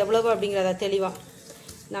சொல்லலை எவ்வளவு அப்படிங்கிறத தெளிவாக.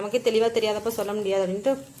 நமக்கே தெளிவாக தெரியாதப்ப சொல்ல முடியாது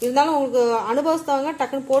அப்படின்ட்டு. இருந்தாலும் உங்களுக்கு அனுபவத்தவங்க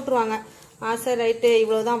டக்குன்னு போட்டுருவாங்க. சரி ரைட்டு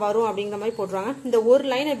இவ்வளோ தான் வரும் அப்படிங்கிற மாதிரி போட்டுருவாங்க. இந்த ஒரு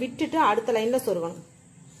லைனை விட்டுட்டு அடுத்த லைனில் சொருகணும்.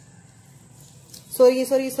 சொருகி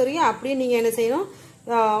சொருகி சொருகி அப்படியே நீங்கள் என்ன செய்யணும்,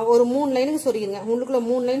 ஒரு 3 லைனுக்கு சொருகிங்க. உள்ளுக்குள்ள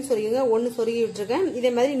 3 லைன் சொருகிங்க. 1 சொருகி விட்டுருக்கேன். இதே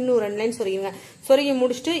மாதிரி இன்னும் 2 லைன் சொருகிங்க. சொருகி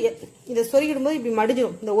முடிச்சுட்டு இதை சொருகிடும்போது இப்படி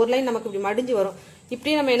மடிஞ்சிடும். இந்த ஒரு லைன் நமக்கு இப்படி மடிஞ்சு வரும்.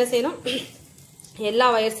 இப்படியே நம்ம என்ன செய்யணும், எல்லா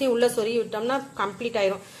வயர்ஸையும் உள்ள சொருகி விட்டோம்னா கம்ப்ளீட்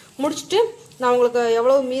ஆயிரும். முடிச்சுட்டு நான் உங்களுக்கு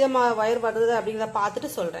எவ்வளவு மீதமாக வயர் வருது அப்படிங்கிறத பார்த்துட்டு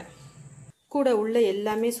சொல்றேன். கூட உள்ள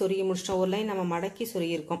எல்லாமே சொருகி முடிச்சிட்டோம். ஒரு லைன் நம்ம மடக்கி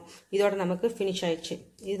சொருகி இருக்கோம். இதோட நமக்கு ஃபினிஷ் ஆயிடுச்சு.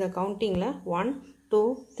 இதை கவுண்டிங்ல 1 2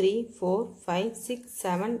 3 4 5 6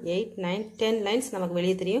 7 8 9 10 லைன்ஸ் நமக்கு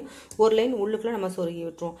வெளியே தெரியும். ஒரு லைன் உள்ளுக்குள்ள நம்ம சொருகி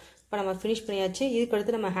விட்டுருவோம். இப்போ நம்ம ஃபினிஷ் பண்ணியாச்சு. இதுக்கு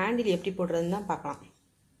அடுத்து நம்ம ஹேண்டில் எப்படி போடுறதுன்னு தான் பார்க்கலாம்.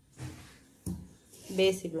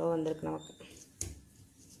 பேஸ் இவ்வளோ வந்திருக்கு நமக்கு.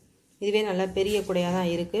 இதுவே நல்லா பெரிய குடையாக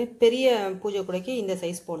தான் இருக்குது. பெரிய பூஜை குடைக்கு இந்த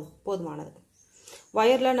சைஸ் போதுமானது.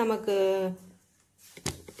 வயரில் நமக்கு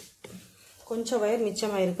கொஞ்சம் வயர்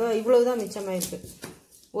மிச்சமாயிருக்கு. இவ்வளவு தான் மிச்சமாயிருக்கு.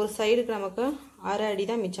 ஒரு சைடுக்கு நமக்கு 1/2 அடி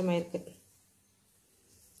தான் மிச்சமாயிருக்கு.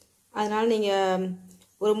 அதனால் நீங்கள்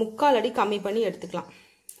ஒரு 3/4 அடி கம்மி பண்ணி எடுத்துக்கலாம்.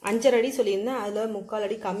 5.5 அடி சொல்லியிருந்தேன், அதில் 3/4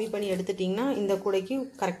 அடி கம்மி பண்ணி எடுத்துட்டிங்கன்னா இந்த கூடைக்கு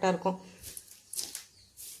கரெக்டாக இருக்கும்.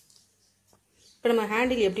 இப்போ நம்ம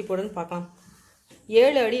ஹேண்டில் எப்படி போடுன்னு பார்க்கலாம்.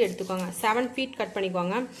 7 அடி எடுத்துக்கோங்க. 7 ஃபீட் கட்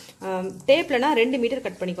பண்ணிக்கோங்க. டேப்லனா 2 மீட்டர்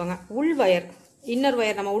கட் பண்ணிக்கோங்க. உள் வயர், இன்னர்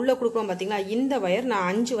வயர் நம்ம உள்ளே கொடுக்குறோம் பார்த்தீங்களா, இந்த வயர் நான்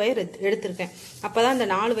 5 வயர் எடுத்திருக்கேன். அப்போ தான் இந்த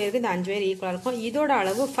 4 வயருக்கு இந்த 5 வயர் ஈக்குவலாக இருக்கும். இதோட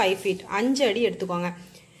அளவு 5 ஃபீட், 5 அடி எடுத்துக்கோங்க.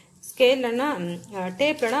 ஸ்கேல்லனா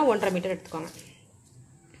டேப்லனா 1.5 மீட்டர் எடுத்துக்கோங்க.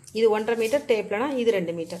 இது 1.5 மீட்டர், டேப்லனா இது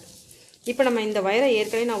 2 மீட்டர். இப்போ நம்ம இந்த வயரை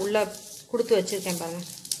ஏற்கனவே நான் உள்ளே கொடுத்து வச்சுருக்கேன் பாருங்கள்.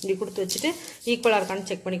 இப்படி கொடுத்து வச்சுட்டு ஈக்குவலாக இருக்கான்னு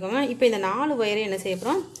செக் பண்ணிக்கோங்க. இப்போ இந்த 4 வயரை என்ன செய்ய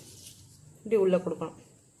போகிறோம், இப்படி உள்ளே கொடுக்கணும்.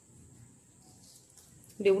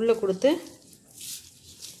 இப்படி உள்ளே கொடுத்து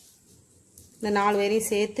இந்த 4 வயரையும்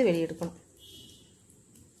சேர்த்து வெளியே எடுக்கணும்.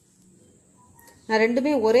 நான்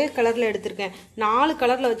ரெண்டுமே ஒரே கலரில் எடுத்திருக்கேன். 4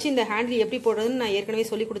 கலரில் வச்சு இந்த ஹேண்டில் எப்படி போடுறதுன்னு நான் ஏற்கனவே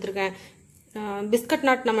சொல்லி கொடுத்துருக்கேன். பிஸ்கட்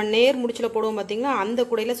நாட் நம்ம நேர் முடிச்சில் போடுவோம் பார்த்தீங்களா, அந்த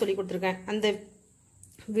கூடையில் சொல்லி கொடுத்துருக்கேன். அந்த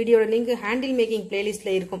வீடியோட லிங்க் ஹேண்டில் மேக்கிங்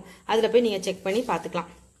பிளேலிஸ்ட்டில் இருக்கும். அதில் போய் நீங்கள் செக் பண்ணி பார்த்துக்கலாம்.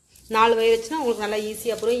 4 வயர் வச்சுன்னா உங்களுக்கு நல்லா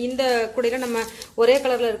ஈஸியாக போகும். இந்த கூடையில் நம்ம ஒரே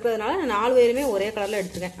கலரில் இருக்கிறதுனால நான் 4 வயருமே ஒரே கலரில்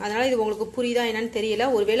எடுத்துருக்கேன். அதனால் இது உங்களுக்கு புரியுதா என்னன்னு தெரியல.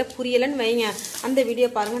 ஒருவேளை புரியலைன்னு வைங்க, அந்த வீடியோ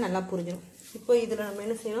பாருங்கள், நல்லா புரிஞ்சிடும். இப்போ இதில் நம்ம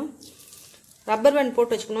என்ன செய்யணும், ரப்பர் பேண்ட்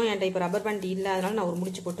போட்டு வச்சுக்கணும். என்கிட்ட இப்போ ரப்பர் பேண்ட் இல்லை, அதனால் நான் ஒரு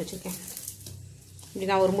முடிச்சு போட்டு வச்சுருக்கேன். இப்படி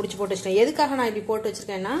நான் ஒரு முடிச்சு போட்டு வச்சுருக்கேன். எதுக்காக நான் இப்படி போட்டு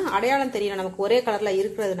வச்சுருக்கேன்னா, அடையாளம் தெரியல நமக்கு ஒரே கலரில்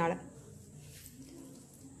இருக்கிறதுனால.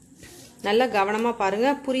 நல்லா கவனமாக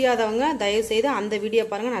பாருங்கள். புரியாதவங்க தயவுசெய்து அந்த வீடியோ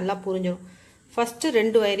பாருங்கள், நல்லா புரிஞ்சிடும். ஃபஸ்ட்டு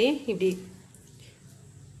 2 வயரையும் இப்படி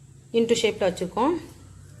இன்ட்டு ஷேப்பில் வச்சுருக்கோம்.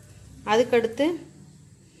 அதுக்கடுத்து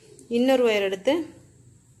இன்னொரு வயர் எடுத்து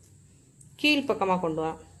கீழ் பக்கமாக கொண்டு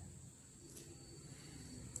வரோம்.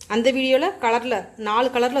 அந்த வீடியோவில் கலரில்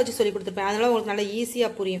 4 கலரில் வச்சு சொல்லி கொடுத்துருப்பேன், அதனால் உங்களுக்கு நல்லா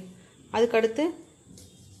ஈஸியாக புரியும். அதுக்கடுத்து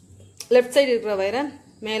லெஃப்ட் சைடு இருக்கிற வயரை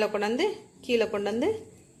மேலே கொண்டாந்து கீழே கொண்டாந்து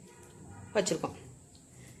வச்சுருக்கோம்.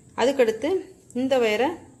 அதுக்கடுத்து இந்த வயரை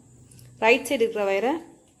ரைட் சைடு இருக்கிற வயரை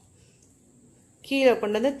கீழே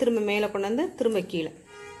கொண்டாந்து திரும்ப மேலே கொண்டாந்து திரும்ப கீழே.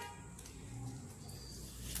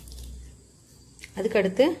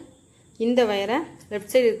 அதுக்கடுத்து இந்த வயரை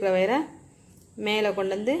லெஃப்ட் சைடு இருக்கிற வயரை மேலே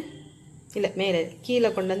கொண்டாந்து இல்லை மேலே கீழே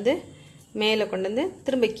கொண்டாந்து மேலே கொண்டாந்து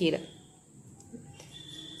திரும்ப கீழே.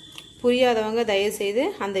 புரியாதவங்க தயவுசெய்து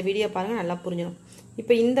அந்த வீடியோ பாருங்கள், நல்லா புரிஞ்சிடும்.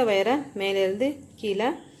 இப்போ இந்த வயரை மேலேருந்து கீழே,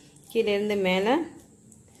 கீழேருந்து மேலே,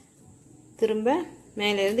 திரும்ப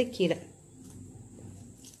மேலேருந்து கீழே.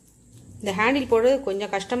 இந்த ஹேண்டில் போடுறது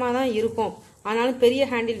கொஞ்சம் கஷ்டமாக தான் இருக்கும், ஆனாலும் பெரிய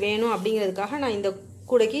ஹேண்டில் வேணும் அப்படிங்கிறதுக்காக நான் இந்த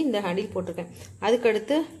கூடைக்கு இந்த ஹேண்டில் போட்டிருக்கேன்.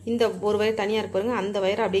 அதுக்கடுத்து இந்த ஒரு வயர் தனியாக இருப்பாருங்க, அந்த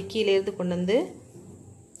வயரை அப்படியே கீழே இருந்து கொண்டு வந்து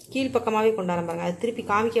கீழ் பக்கமாகவே கொண்டு வர பாருங்க. அது திருப்பி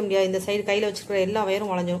காமிக்க முடியாது, இந்த சைடு கையில் வச்சுருக்கிற எல்லா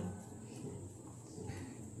வயரும் உடஞ்சிடும்.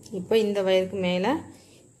 இப்போ இந்த வயருக்கு மேலே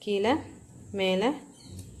கீழே மேலே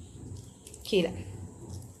கீழே.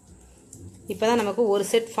 இப்போ தான் நமக்கு ஒரு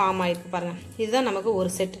செட் ஃபார்ம் ஆகிருக்கு பாருங்கள். இதுதான் நமக்கு ஒரு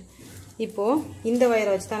செட். இப்போது இந்த வயரை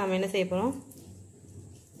வச்சு தான் நம்ம என்ன செய்ய போகிறோம்,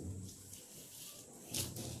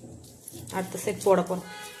 அடுத்த செட் போட போகிறோம்.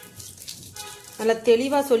 நல்லா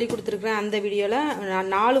தெளிவாக சொல்லி கொடுத்துருக்குறேன். அந்த வீடியோவில்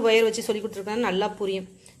நான் 4 வயர் வச்சு சொல்லி கொடுத்துருக்கேன், நல்லா புரியும்.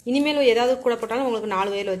 இனிமேல் ஏதாவது கூட போட்டாலும் உங்களுக்கு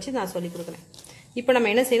 4 வயர் வச்சு நான் சொல்லி கொடுக்குறேன். இப்போ நம்ம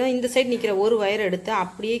என்ன செய்யணும், இந்த சைடு நிற்கிற ஒரு வயரை எடுத்து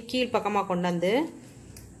அப்படியே கீழ் பக்கமாக கொண்டாந்து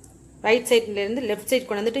ரைட் சைட்லேருந்து லெஃப்ட் சைட்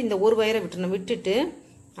கொண்டாந்துட்டு இந்த ஒரு வயரை விட்டுறணும். விட்டுட்டு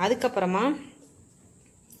அதுக்கப்புறமா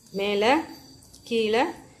மேலே கீழே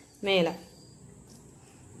மேலே.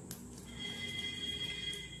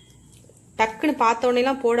 டக்குன்னு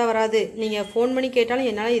பார்த்தோன்னெலாம் போட வராது. நீங்கள் ஃபோன் பண்ணி கேட்டாலும்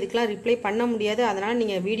என்னால் இதுக்கெலாம் ரிப்ளை பண்ண முடியாது. அதனால்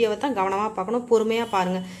நீங்கள் வீடியோவை தான் கவனமாக பார்க்கணும், பொறுமையாக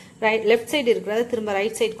பாருங்கள். லெஃப்ட் சைடு இருக்கிறத திரும்ப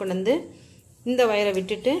ரைட் சைடு கொண்டு வந்து இந்த வயரை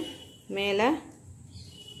விட்டுட்டு மேலே,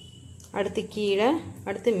 அடுத்து கீழே,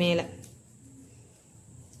 அடுத்து மேலே.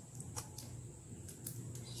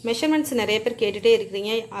 மெஷர்மெண்ட்ஸ் நிறைய பேர் கேட்டுகிட்டே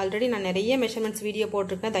இருக்கிறீங்க. ஆல்ரெடி நான் நிறைய மெஷர்மெண்ட்ஸ் வீடியோ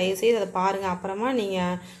போட்டிருக்கேன், தயவுசெய்து அதை பாருங்கள், அப்புறமா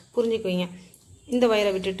நீங்கள் புரிஞ்சுக்குவீங்க. இந்த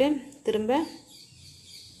வயரை விட்டுட்டு திரும்ப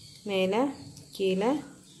மேலே கீழே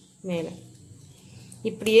மேலே.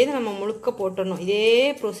 இப்படியே நம்ம முழுக்க போட்டுடணும். இதே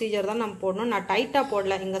ப்ரொசீஜர் தான் நம்ம போடணும். நான் டைட்டாக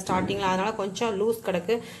போடல இங்கே ஸ்டார்டிங்கில், அதனால் கொஞ்சம் லூஸ்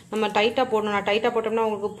கிடக்கு. நம்ம டைட்டாக போடணும். நான் டைட்டாக போட்டோம்னா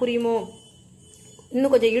உங்களுக்கு புரியுமோ,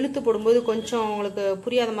 இன்னும் கொஞ்சம் இழுத்து போடும்போது கொஞ்சம் உங்களுக்கு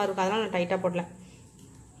புரியாத மாதிரி இருக்கும், அதனால் நான் டைட்டாக போடல.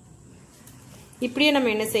 இப்படியே நம்ம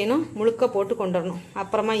என்ன செய்யணும், முழுக்க போட்டு கொண்டு வரணும்.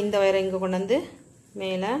 அப்புறமா இந்த வயரை இங்கே கொண்டு வந்து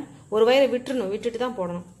மேலே ஒரு வயரை விட்டுறணும், விட்டுட்டு தான்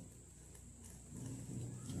போடணும்.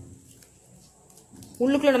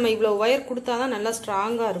 உள்ளுக்குள்ளே நம்ம இவ்வளோ ஒயர் கொடுத்தா தான் நல்லா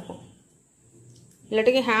ஸ்ட்ராங்காக இருக்கும்.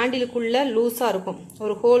 இல்லாட்டிக்கு ஹேண்டிலுக்குள்ளே லூஸாக இருக்கும்,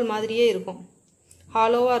 ஒரு ஹோல் மாதிரியே இருக்கும்.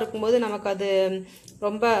 ஹாலோவாக இருக்கும்போது நமக்கு அது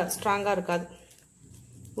ரொம்ப ஸ்ட்ராங்காக இருக்காது.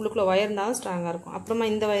 உள்ளுக்குள்ளே ஒயர் இருந்தாலும் ஸ்ட்ராங்காக இருக்கும். அப்புறமா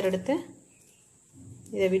இந்த ஒயர் எடுத்து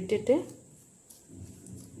இதை விட்டுட்டு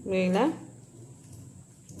மேலே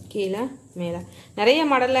கீழே மேலே. நிறைய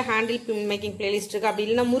மாடலில் ஹேண்டில் மேக்கிங் பிளேலிஸ்ட் இருக்குது. அப்படி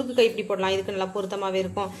இல்லைன்னா முறுக்கு கை இப்படி போடலாம், இதுக்கு நல்லா பொருத்தமாகவே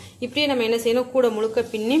இருக்கும். இப்படியே நம்ம என்ன செய்யணும், கூட முழுக்க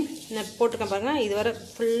பின்னி நான் போட்டிருக்கேன் பாருங்கள், இது வரை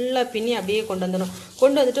ஃபுல்லாக பின்னி அப்படியே கொண்டு வந்துடணும்.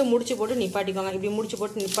 கொண்டு வந்துட்டு முடிச்சு போட்டு நிப்பாட்டிக்கோங்க. இப்படி முடிச்சு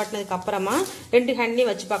போட்டு நிப்பாட்டினதுக்கு அப்புறமா 2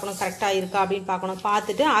 ஹேண்ட்லேயும் வச்சு பார்க்கணும் கரெக்டாக இருக்கா அப்படின்னு பார்க்கணும்.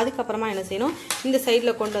 பார்த்துட்டு அதுக்கப்புறமா என்ன செய்யணும், இந்த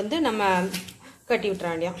சைடில் கொண்டு வந்து நம்ம கட்டி விட்டுற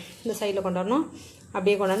வேண்டியா. இந்த சைடில் கொண்டு வரணும்,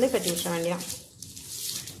 அப்படியே கொண்டு வந்து கட்டி விட்டுற வேண்டியா.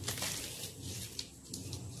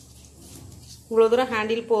 இவ்வளோ தூரம்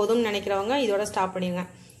ஹேண்டில் போதும்னு நினைக்கிறவங்க இதோட ஸ்டாப் பண்ணிடுங்க.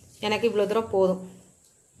 எனக்கு இவ்வளோ தூரம் போதும்.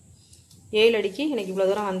 7 அடிக்கு எனக்கு இவ்வளோ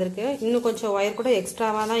தூரம் வந்திருக்கு. இன்னும் கொஞ்சம் ஒயர் கூட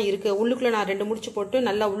எக்ஸ்ட்ராவாக தான் இருக்குது. உள்ளுக்குள்ளே நான் 2 முடிச்சு போட்டு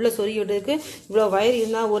நல்லா உள்ளே சொருகி விட்டதுக்கு இவ்வளோ ஒயர்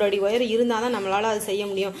இருந்தால், 1 அடி ஒயர் இருந்தால் தான் நம்மளால் அது செய்ய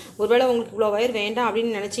முடியும். ஒருவேளை உங்களுக்கு இவ்வளோ ஒயர் வேண்டாம்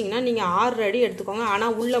அப்படின்னு நினச்சிங்கன்னா நீங்கள் 6 அடி எடுத்துக்கோங்க.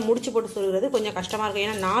 ஆனால் உள்ளே முடிச்சு போட்டு சொருகிறது கொஞ்சம் கஷ்டமாக இருக்கும்.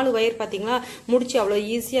 ஏன்னா 4 ஒயர் பார்த்தீங்கன்னா முடிச்சு அவ்வளோ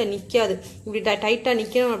ஈஸியாக நிற்காது. இப்படி டைட்டாக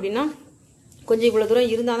நிற்கணும் அப்படின்னா கொஞ்சம் இவ்வளோ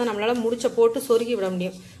தூரம் இருந்தால் தான் நம்மளால் முடிச்ச போட்டு சொருகி விட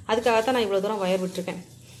முடியும். அதுக்காகத்தான் நான் இவ்வளோ தூரம் ஒயர் விட்டுருக்கேன்.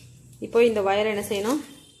 இப்போ இந்த ஒயரை என்ன செய்யணும்,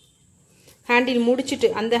 ஹேண்டில் முடிச்சுட்டு,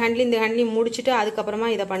 அந்த ஹேண்டில் இந்த ஹேண்டில் முடிச்சுட்டு அதுக்கப்புறமா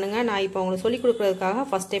இதை பண்ணுங்கள். நான் இப்போ உங்களுக்கு சொல்லிக் கொடுக்குறதுக்காக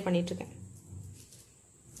ஃபஸ்ட்டே பண்ணிகிட்ருக்கேன்.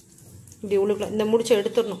 இப்படி உள்ளுக்குள்ள இந்த முடிச்சை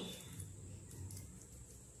எடுத்துடணும்.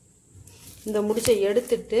 இந்த முடிச்சை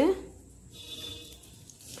எடுத்துட்டு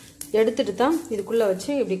தான் இதுக்குள்ளே வச்சு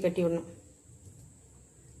இப்படி கட்டி விடணும்.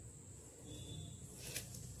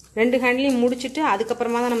 2 ஹேண்ட்லையும் முடிச்சுட்டு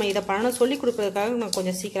அதுக்கப்புறமா தான் நம்ம இதை பண்ணணும். சொல்லிக் கொடுக்குறதுக்காக நான்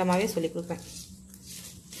கொஞ்சம் சீக்கிரமாகவே சொல்லிக் கொடுப்பேன்.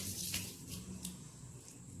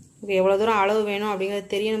 இது எவ்வளோ தூரம் அளவு வேணும்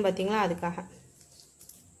அப்படிங்கிறது தெரியணும் பார்த்தீங்களா, அதுக்காக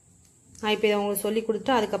நான் இப்போ இதை உங்களுக்கு சொல்லி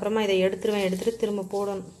கொடுத்துட்டு அதுக்கப்புறமா இதை எடுத்துட்டு திரும்ப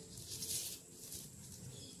போடணும்.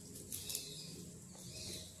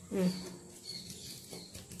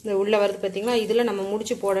 இந்த உள்ளே வருது பார்த்தீங்களா, இதில் நம்ம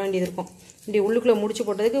முடிச்சு போட வேண்டியது இருக்கும். இப்படி உள்ளுக்குள்ளே முடிச்சு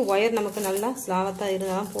போட்டதுக்கு ஒயர் நமக்கு நல்லா ஸ்லாவத்தாக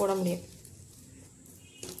இருந்தால் தான் போட முடியும்.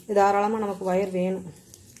 தாராளமாக நமக்கு ஒயர் வேணும்.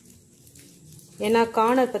 ஏன்னா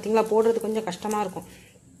கார்னர் பார்த்தீங்களா போடுறது கொஞ்சம் கஷ்டமாக இருக்கும்.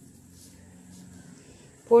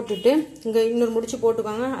 போட்டுட்டு இங்கே இன்னொரு முடிச்சு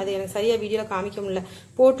போட்டுக்கோங்க. அது எனக்கு சரியாக வீடியோவில் காமிக்க முடியல.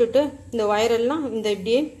 போட்டுட்டு இந்த ஒயரெல்லாம் இந்த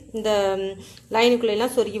இப்படியே இந்த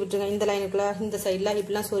லைனுக்குள்ளெல்லாம் சொருகி விட்டுருங்க. இந்த லைனுக்குள்ளே இந்த சைடில்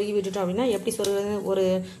இப்படிலாம் சொருகி விட்டுட்டோம் அப்படின்னா எப்படி சொருகுறதுன்னு ஒரு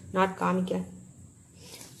நாட் காமிக்கிறேன்.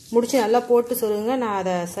 முடிச்சு நல்லா போட்டு சொருகுங்க. நான்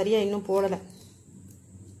அதை சரியாக இன்னும் போடலை.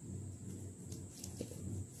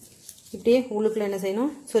 இப்படியே உள்ளுக்குள்ளே என்ன செய்யணும்,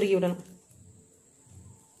 சொருகி விடணும்.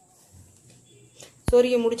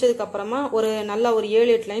 சொருகி முடிச்சதுக்கப்புறமா நல்லா ஒரு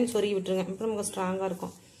 7-8 லைன் சொருகி விட்டுருங்க. இப்போ நமக்கு ஸ்ட்ராங்காக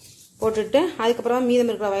இருக்கும். போட்டுட்டு அதுக்கப்புறமா மீதம்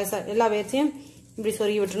இருக்கிற எல்லா வயசையும் இப்படி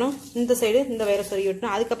சொருகி விட்டுணும். இந்த சைடு இந்த வயரை சொருகி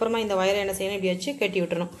விட்டணும். அதுக்கப்புறமா இந்த வயரை என்ன செய்யணும், இப்படி வச்சு கட்டி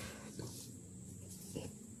விட்டுறணும்.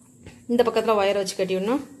 இந்த பக்கத்தில் வயரை வச்சு கட்டி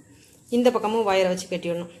விடணும். இந்த பக்கமும் வயரை வச்சு கட்டி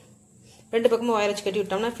விடணும். 2 பக்கமும் வயரை வச்சு கட்டி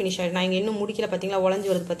விட்டோம்னா ஃபினிஷ் ஆகிடும். நான் இங்கே இன்னும் முடிக்கல பார்த்தீங்களா, உடஞ்சி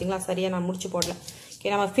வருது பார்த்தீங்களா, சரியாக நான் முடிச்சு போடல.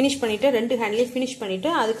 ஓகே, நம்ம ஃபினிஷ் பண்ணிவிட்டு 2 ஹேண்ட்லேயும் ஃபினிஷ் பண்ணிவிட்டு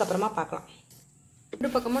அதுக்கப்புறமா பார்க்கலாம். 2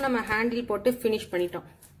 பக்கமும் நம்ம ஹேண்டில் போட்டு ஃபினிஷ் பண்ணிட்டோம்.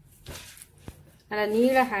 நல்லா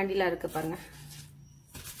நீள ஹேண்டிலாக இருக்குது பாருங்கள்.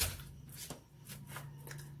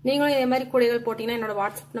 நீங்களும் இதே மாதிரி கூடைகள் போட்டிங்கன்னா என்னோட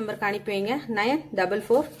வாட்ஸ்அப் நம்பருக்கு அனுப்பி வைங்க.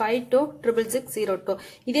 9445266602.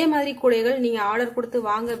 இதே மாதிரி கூடைகள் நீங்கள் ஆர்டர் கொடுத்து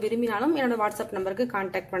வாங்க விரும்பினாலும் என்னோட வாட்ஸ்அப் நம்பருக்கு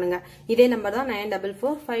கான்டாக்ட் பண்ணுங்க. இதே நம்பர் தான்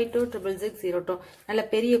 9445266602. நல்ல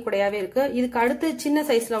பெரிய கூடையாகவே இருக்கு. இதுக்கு அடுத்து சின்ன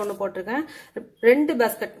சைஸில் ஒன்று போட்டிருக்கேன். 2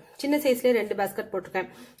 பாஸ்கெட், சின்ன சைஸ்லேயே 2 பாஸ்கெட் போட்டிருக்கேன்.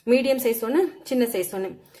 மீடியம் சைஸ் ஒன்று, சின்ன சைஸ் ஒன்று.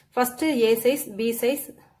 First A size, B size,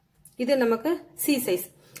 இது நமக்கு C சைஸ்,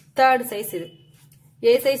 3rd சைஸ். இது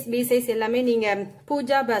A சைஸ், B சைஸ் எல்லாமே நீங்க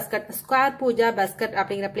Pooja basket, square Pooja basket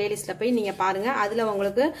அப்படிங்கிற பிளேலிஸ்ட்ல போய் நீங்க பாருங்க. அதுல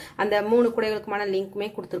உங்களுக்கு அந்த 3 குடைகளுக்குமான லிங்க்குமே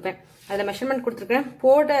கொடுத்துருப்பேன். அதுல மெஷர்மெண்ட் கொடுத்துருக்கேன்.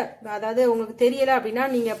 அதாவது உங்களுக்கு தெரியல அப்படின்னா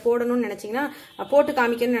நீங்க போடணும்னு நினைச்சீங்கன்னா, போட்டு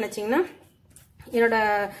காமிக்கணும்னு நினைச்சீங்கன்னா என்னோட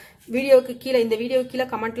வீடியோக்கு கீழே, இந்த வீடியோக்கு கீழே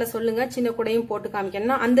கமெண்ட்ல சொல்லுங்க. சின்ன கூடையும் போட்டு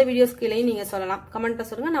காமிக்கணும்னா அந்த வீடியோஸ் கீழேயும் நீங்க சொல்லலாம். கமெண்ட்ல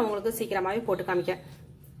சொல்லுங்க, நான் உங்களுக்கு சீக்கிரமாவே போட்டு காமிக்கிறேன்.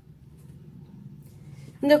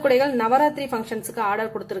 இந்த கூடைகள் நவராத்திரி ஃபங்க்ஷன்ஸுக்கு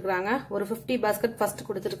ஆர்டர் கொடுத்துருக்காங்க. ஒரு 50 பாஸ்கெட் ஃபர்ஸ்ட்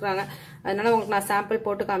கொடுத்துருக்காங்க. அதனால உங்களுக்கு நான் சாம்பிள்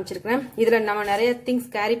போட்டு காமிச்சிருக்கேன். இதுல நம்ம நிறைய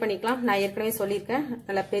திங்ஸ் கேரி பண்ணிக்கலாம். நான் ஏற்கனவே சொல்லியிருக்கேன்,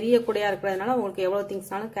 நல்ல பெரிய கூடையா இருக்கிறதுனால உங்களுக்கு எவ்வளவு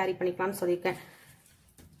திங்ஸ்னாலும் கேரி பண்ணிக்கலாம்னு சொல்லியிருக்கேன்.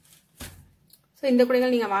 ஸோ இந்த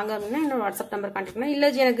கூடைகள் நீங்க வாங்க அப்படின்னா என்னோட வாட்ஸ்அப் நம்பர் கான்டாக்ட் பண்ணலாம். இல்லை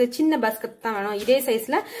எனக்கு சின்ன பாஸ்கெட் தான் வேணும், இதே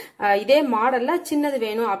சைஸ்ல இதே மாடல்ல சின்னது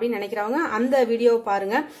வேணும் அப்படின்னு நினைக்கிறவங்க அந்த வீடியோ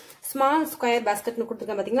பாருங்க. ஸ்மால் ஸ்கொயர் பாஸ்கெட்னு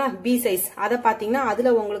கொடுத்துருக்கேன் பாத்தீங்களா, B சைஸ். அதை பாத்தீங்கன்னா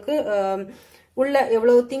அதுல உங்களுக்கு உள்ள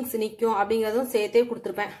எவ்வளவு திங்ஸ் நிற்கும் அப்படிங்கறதும் சேர்த்தே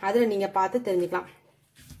கொடுத்துருப்பேன். அதுல நீங்க பார்த்து தெரிஞ்சுக்கலாம்.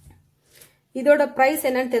 இதோட பிரைஸ்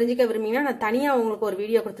என்னன்னு தெரிஞ்சுக்க விரும்புனீங்கன்னா நான் தனியா உங்களுக்கு ஒரு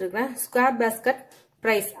வீடியோ கொடுத்துருக்கேன். ஸ்கொயர் பாஸ்கெட்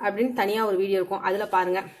பிரைஸ் அப்படின்னு தனியா ஒரு வீடியோ இருக்கும், அதுல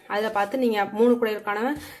பாருங்க. அதுல பார்த்து நீங்க 3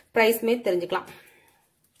 கூடைகளுக்கான பிரைஸ்மே தெரிஞ்சுக்கலாம்.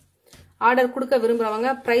 ஆர்டர் கொடுக்க விரும்புறவங்க,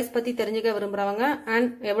 பிரைஸ் பத்தி தெரிஞ்சுக்க விரும்புறவங்க, அண்ட்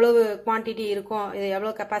எவ்வளவு குவான்டிட்டி இருக்கும், இது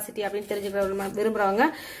எவ்வளவு கெப்பாசிட்டி அப்படின்னு தெரிஞ்சுக்க விரும்புறவங்க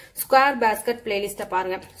ஸ்கொயர் பாஸ்கெட் பிளேலிஸ்ட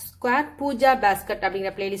பாருங்க. ஸ்கொயர் பூஜா பாஸ்கெட்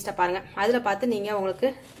அப்படிங்கிற பிளேலிஸ்ட பாருங்க. அதுல பார்த்து நீங்க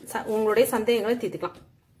உங்களுடைய சந்தேகங்களை தீர்த்துக்கலாம்.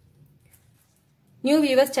 நியூ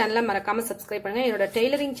வியூவர்ஸ் சேனலை மறக்காம சப்ஸ்கிரைப் பண்ணுங்க. என்னோட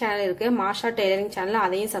டெய்லரிங் சேனல் இருக்கு, மாஷா டெய்லரிங் சேனல்,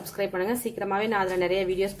 அதையும் சப்ஸ்கிரைப் பண்ணுங்க. சீக்கிரமாவே நான் அதுல நிறைய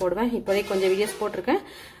வீடியோஸ் போடுவேன். இப்போதைக்கு கொஞ்சம் வீடியோஸ் போட்டிருக்கேன்.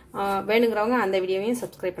 வேணுங்கிறவங்க அந்த வீடியோவையும்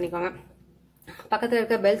சப்ஸ்கிரைப் பண்ணிக்கோங்க. பக்கத்தில்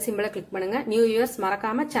இருக்க பெல் சிம்பிளை கிளிக் பண்ணுங்க. நியூ வியூவர்ஸ்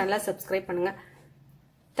மறக்காம சேனலை சப்ஸ்கிரைப் பண்ணுங்க.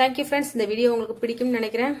 Thank you friends. இந்த வீடியோ உங்களுக்கு பிடிக்கும்னு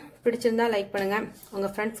நினைக்கிறேன். பிடிச்சிருந்தா லைக் பண்ணுங்க, உங்க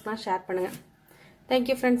ஃப்ரெண்ட்ஸ்க்குலாம் ஷேர் பண்ணுங்க.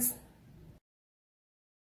 Thank you friends.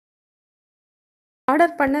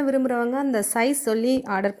 ஆர்டர் பண்ண விரும்புகிறவங்க அந்த சைஸ் சொல்லி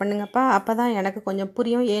ஆர்டர் பண்ணுங்கப்பா. அப்போ தான் எனக்கு கொஞ்சம்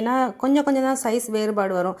புரியும். ஏன்னா கொஞ்சம் தான் சைஸ்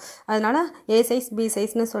வேறுபாடு வரும். அதனால் ஏ சைஸ் பி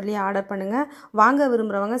சைஸ்னு சொல்லி ஆர்டர் பண்ணுங்கள். வாங்க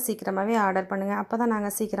விரும்புகிறவங்க சீக்கிரமாகவே ஆர்டர் பண்ணுங்கள். அப்போ தான்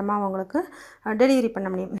நாங்கள் சீக்கிரமாக உங்களுக்கு டெலிவரி பண்ண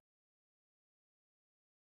முடியும்.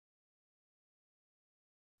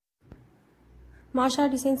 மாஷா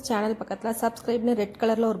டிசைன்ஸ் சேனல் பக்கத்தில் சப்ஸ்கிரைப்னு ரெட்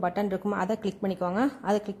கலரில் ஒரு பட்டன் இருக்கும். அதை கிளிக் பண்ணிக்கோங்க.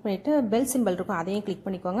 அதை கிளிக் பண்ணிவிட்டு பெல் சிம்பிள் இருக்கும், அதையும் கிளிக்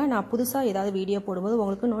பண்ணிக்கோங்க. நான் புதுசாக ஏதாவது வீடியோ போடும்போது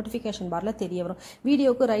உங்களுக்கு நோட்டிஃபிகேஷன் பாரில் தெரிய வரும்.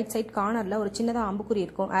 வீடியோக்கு ரைட் சைட் கார்னரில் ஒரு சின்னதாக அம்புக்குறி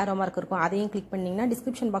இருக்கும், ஆரோ மார்க் இருக்கும். அதையும் கிளிக் பண்ணிங்கன்னா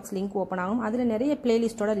டிஸ்கிரிப்ஷன் பாக்ஸ் லிங்க் ஓப்பன் ஆகும். அதில் நிறைய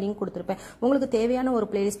பிளேலிஸ்ட்டோட லிங்க் கொடுத்துருப்பேன். உங்களுக்கு தேவையான ஒரு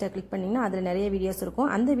பிளேலிஸ்ட்டை கிளிக் பண்ணிங்கன்னா அதில் நிறைய வீடியோஸ் இருக்கும்.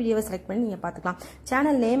 அந்த வீடியோவை செலக்ட் பண்ணி நீங்கள் பார்த்துக்கலாம்.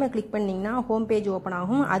 சேனல் நேமை கிளிக் பண்ணிங்கன்னா ஹோம் பேஜ் ஓப்பன்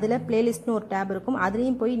ஆகும். அதில் பிளேலிஸ்ட்னு ஒரு டேப் இருக்கும்.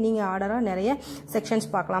 அதுலேயும் போய் நீங்கள் ஆர்டராக நிறைய செக்ஷன்ஸ்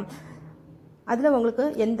பார்க்கலாம். அதில் உங்களுக்கு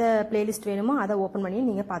எந்த பிளேலிஸ்ட் வேணுமோ அதை ஓப்பன் பண்ணி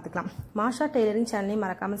நீங்கள் பார்த்துக்கலாம். மாஷா டெய்லரிங் சேனலையும்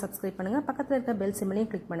மறக்காமல் சப்ஸ்கிரைப் பண்ணுங்கள். பக்கத்தில் இருக்க பெல் சிம்பிளையும்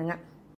கிளிக் பண்ணுங்கள்.